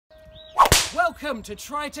Welcome to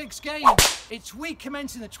Tritex Games. It's week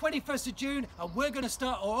commencing the 21st of June and we're going to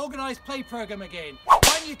start our organised play programme again. Why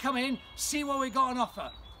don't you come in, see what we got on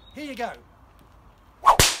offer. Here you go.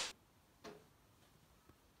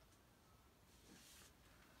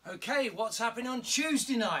 Okay, what's happening on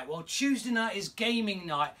Tuesday night? Well, Tuesday night is gaming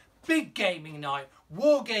night, big gaming night,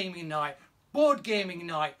 war gaming night, board gaming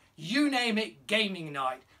night, you name it, gaming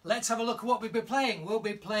night. Let's have a look at what we'll be playing. We'll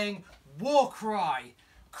be playing Warcry,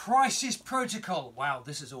 Crisis Protocol. Wow,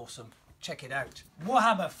 this is awesome. Check it out.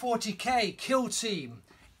 Warhammer 40k, Kill Team,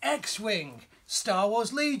 X-Wing, Star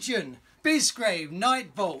Wars Legion, Bizgrave,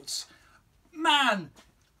 Night Volts. Man,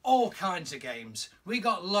 all kinds of games. We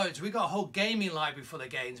got loads. We got a whole gaming library for the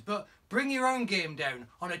games, but bring your own game down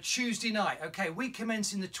on a Tuesday night. Okay, we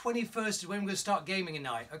commence in the 21st is when we're going to start gaming at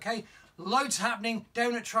night. Okay, loads happening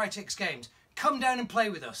down at Tritex Games. Come down and play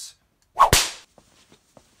with us.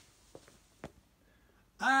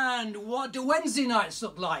 And what do Wednesday nights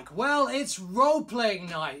look like? Well, it's role-playing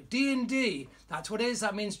night, D&D. That's what it is.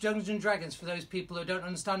 That means Dungeons and Dragons for those people who don't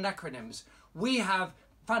understand acronyms. We have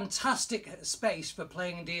fantastic space for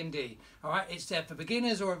playing D&D. All right, it's there for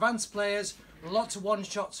beginners or advanced players. Lots of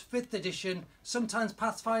one-shots, 5th edition, sometimes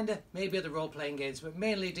Pathfinder, maybe other role-playing games, but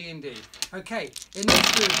mainly D&D. Okay, in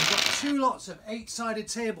this room we've got 2 lots of 8-sided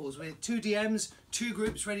tables with 2 DMs, 2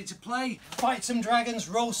 groups ready to play. Fight some dragons,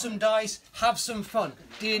 roll some dice, have some fun.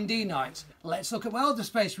 D&D night. Let's look at what other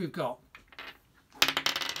space we've got.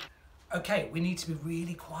 Okay, we need to be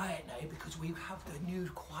really quiet now because we have the new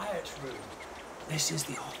quiet room. This is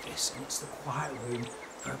the office and it's the quiet room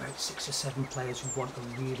for about 6 or 7 players who want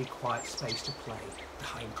a really quiet space to play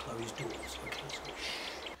behind closed doors. Okay, so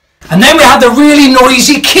shh. And then we have the really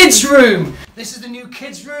noisy kids room. This is the new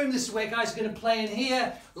kids room. This is where guys are going to play in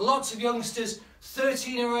here. Lots of youngsters,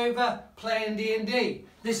 13 or over, playing D&D.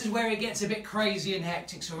 This is where it gets a bit crazy and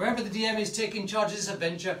hectic. So wherever the DM is taking charge of this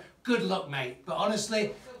adventure, good luck, mate. But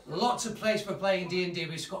honestly, lots of place for playing D&D.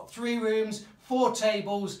 We've got 3 rooms, 4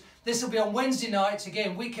 tables. This will be on Wednesday nights.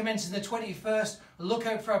 Again, we commence on the 21st. Look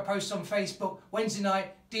out for our posts on Facebook. Wednesday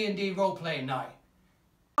night, D&D role-playing night.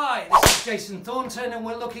 Hi, this is Jason Thornton and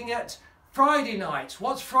we're looking at Friday nights.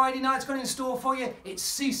 What's Friday nights got in store for you? It's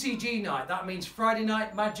CCG night. That means Friday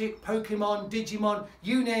night magic, Pokemon, Digimon,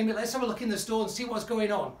 you name it. Let's have a look in the store and see what's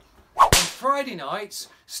going on. On Friday nights,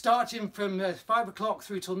 starting from 5 o'clock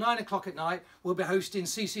through till 9 o'clock at night, we'll be hosting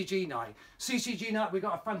CCG night. CCG night, we've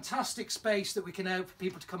got a fantastic space that we can have for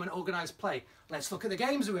people to come and organise play. Let's look at the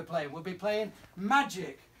games that we're playing. We'll be playing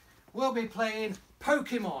Magic. We'll be playing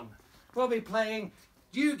Pokemon. We'll be playing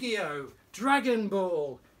Yu-Gi-Oh!, Dragon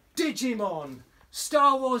Ball, Digimon,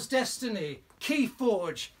 Star Wars Destiny,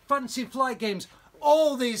 Keyforge, Fantasy Flight games.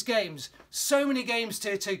 All these games, so many games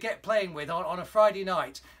to get playing with on a Friday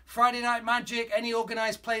night. Friday night magic, any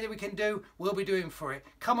organised play that we can do, we'll be doing for it.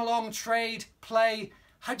 Come along, trade, play,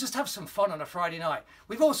 just have some fun on a Friday night.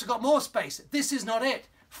 We've also got more space. This is not it.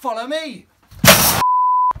 Follow me.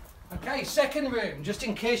 Okay, second room, just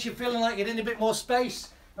in case you're feeling like you need a bit more space.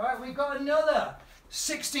 All right, we've got another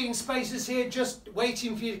 16 spaces here just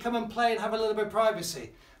waiting for you to come and play and have a little bit of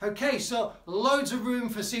privacy. Okay, so loads of room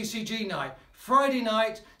for CCG night. Friday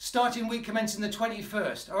night, starting week commencing the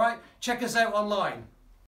 21st. All right, check us out online.